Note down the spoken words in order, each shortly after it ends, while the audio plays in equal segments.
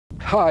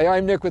Hi,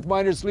 I'm Nick with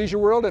Minard's Leisure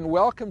World and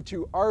welcome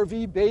to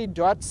RV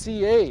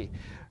Bay.ca.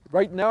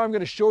 Right now I'm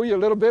going to show you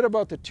a little bit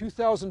about the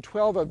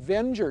 2012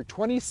 Avenger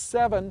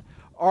 27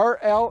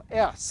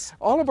 RLS.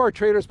 All of our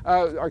trailers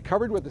are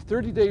covered with a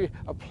 30-day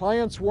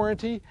appliance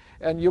warranty,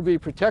 and you'll be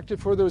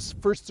protected for those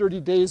first 30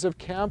 days of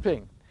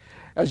camping.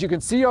 As you can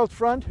see out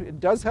front,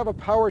 it does have a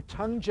power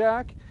tongue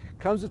jack,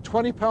 comes with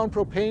 20-pound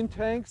propane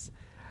tanks.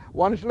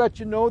 Wanted to let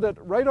you know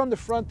that right on the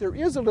front there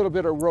is a little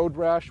bit of road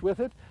rash with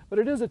it, but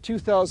it is a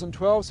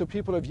 2012, so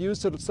people have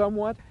used it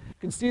somewhat. You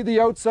can see the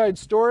outside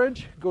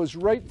storage goes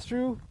right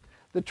through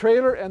the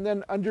trailer and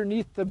then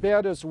underneath the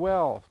bed as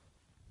well.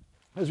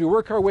 As we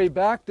work our way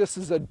back, this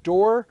is a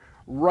door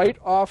right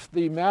off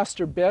the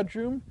master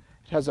bedroom.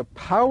 It has a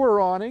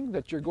power awning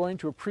that you're going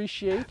to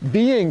appreciate.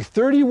 Being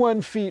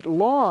 31 feet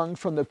long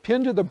from the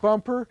pin to the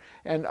bumper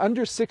and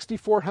under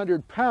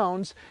 6,400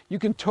 pounds, you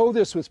can tow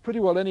this with pretty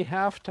well any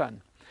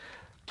half-ton.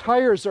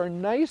 Tires are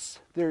nice,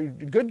 they're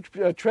good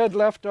tread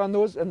left on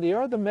those, and they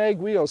are the mag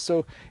wheels,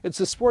 so it's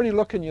a sporty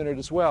looking unit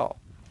as well.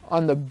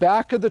 On the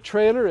back of the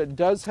trailer it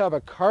does have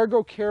a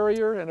cargo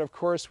carrier and of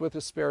course with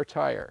a spare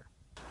tire.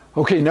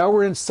 Okay, now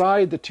we're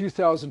inside the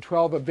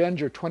 2012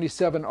 Avenger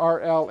 27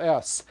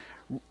 RLS.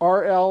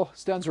 RL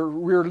stands for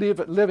rear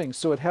living,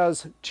 so it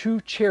has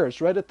two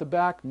chairs right at the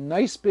back,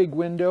 nice big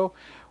window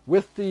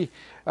with the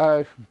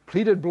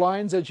pleated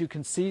blinds. As you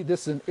can see,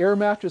 this is an air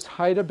mattress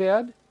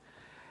hide-a-bed.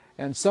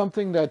 And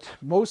something that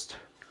most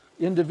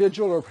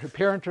individual or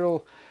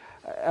parental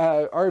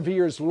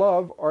RVers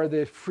love are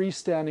the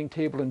freestanding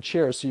table and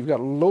chairs. So you've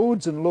got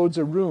loads and loads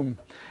of room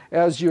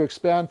as you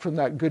expand from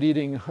that good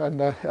eating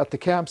at the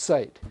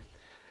campsite.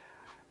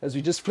 As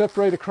we just flip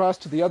right across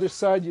to the other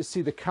side, you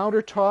see the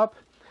countertop.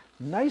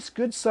 Nice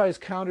good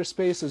sized counter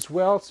space as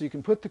well, so you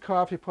can put the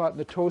coffee pot and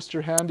the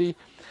toaster handy.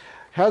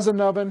 Has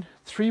an oven,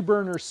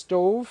 3-burner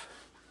stove.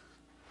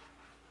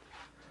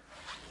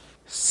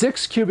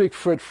 6 cubic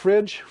foot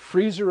fridge,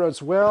 freezer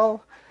as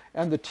well,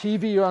 and the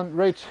TV on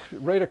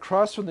right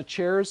across from the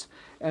chairs,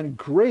 and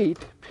great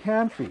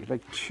pantry,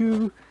 like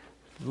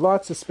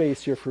lots of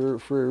space here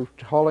for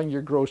hauling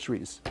your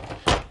groceries.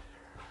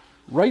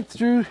 Right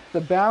through the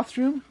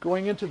bathroom,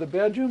 going into the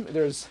bedroom,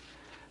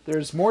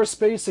 there's more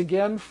space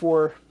again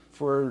for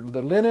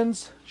the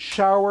linens,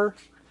 shower,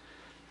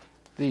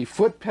 the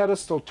foot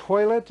pedestal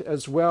toilet,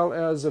 as well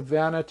as a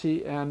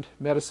vanity and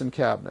medicine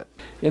cabinet.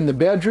 In the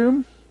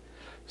bedroom,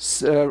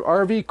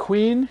 RV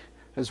queen,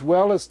 as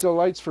well as still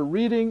lights for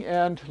reading,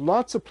 and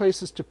lots of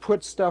places to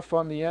put stuff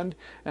on the end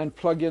and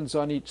plug-ins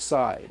on each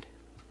side.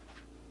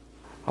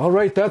 All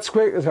right, that's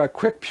a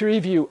quick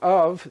preview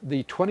of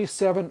the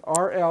 27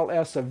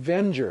 RLS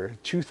Avenger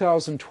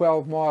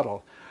 2012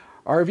 model.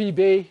 RV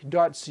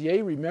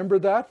Bay.ca, remember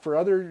that for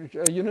other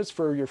units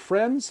for your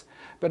friends.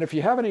 But if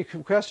you have any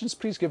questions,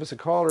 please give us a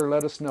call or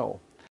let us know.